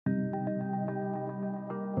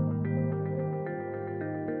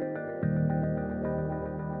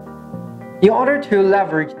in order to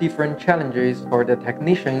leverage different challenges for the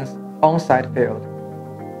technicians on-site field.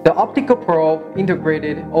 The Optical probe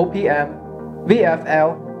integrated OPM,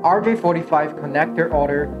 VFL, RJ45 connector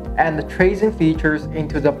order, and the tracing features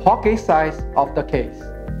into the pocket size of the case.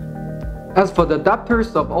 As for the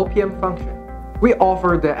adapters of OPM function, we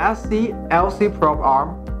offer the SC-LC probe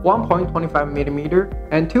arm, 1.25mm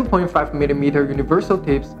and 2.5mm universal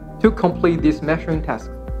tips to complete this measuring task.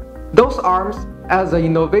 Those arms, as an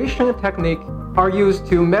innovation technique, are used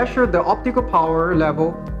to measure the optical power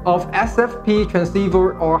level of SFP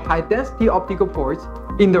transceiver or high-density optical ports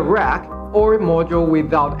in the rack or module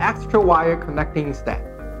without extra wire connecting instead.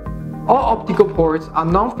 All optical ports are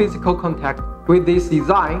non-physical contact. With this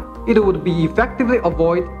design, it would be effectively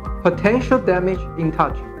avoid potential damage in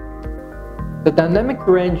touching. The dynamic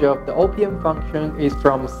range of the OPM function is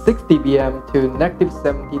from 6 dBm to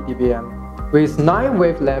 -70 dBm, with 9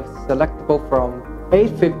 wavelengths selectable from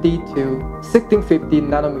 850 to 1650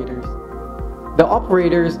 nanometers. The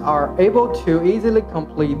operators are able to easily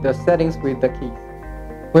complete the settings with the keys.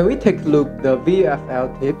 When we take a look at the VFL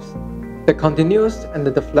tips, the continuous and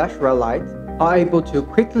the flash red lights are able to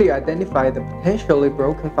quickly identify the potentially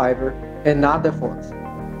broken fiber and other faults.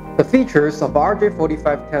 The features of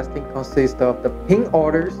RJ45 testing consist of the pin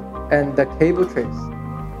orders and the cable trace.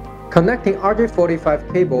 Connecting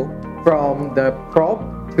RJ45 cable from the probe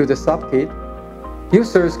to the subkit,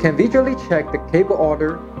 users can visually check the cable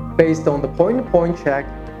order based on the point-to-point check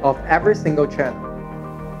of every single channel.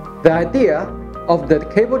 The idea of the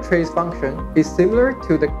cable trace function is similar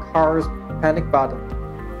to the car's panic button.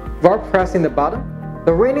 While pressing the button,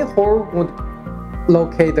 the ringing horn would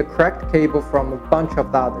locate the correct cable from a bunch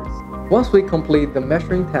of others. Once we complete the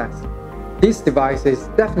measuring task, this device is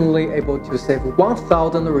definitely able to save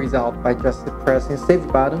 1000 results by just pressing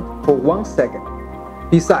save button for 1 second.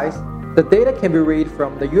 Besides, the data can be read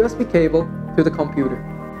from the USB cable to the computer.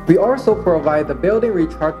 We also provide the built-in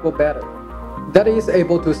rechargeable battery that is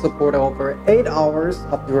able to support over 8 hours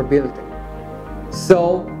of durability.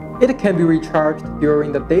 So, it can be recharged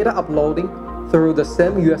during the data uploading through the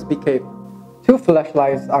same USB cable. 2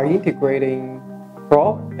 flashlights are integrating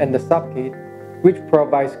probe and the subkit, which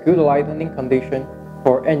provides good lighting condition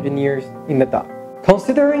for engineers in the dark.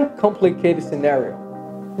 Considering complicated scenario,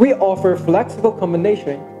 we offer flexible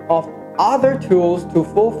combination of other tools to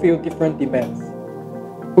fulfill different demands.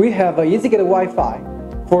 We have an easy-get Wi-Fi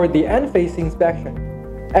for the end-facing inspection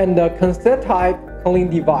and a cassette-type clean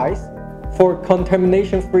device for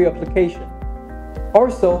contamination-free application.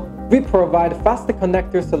 Also, we provide faster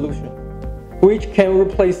connector solution, which can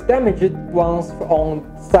replace damaged ones on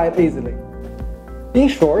site easily. In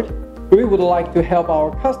short, we would like to help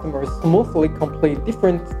our customers smoothly complete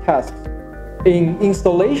different tasks in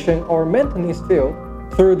installation or maintenance field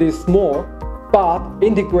through these small but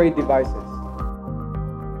integrated devices.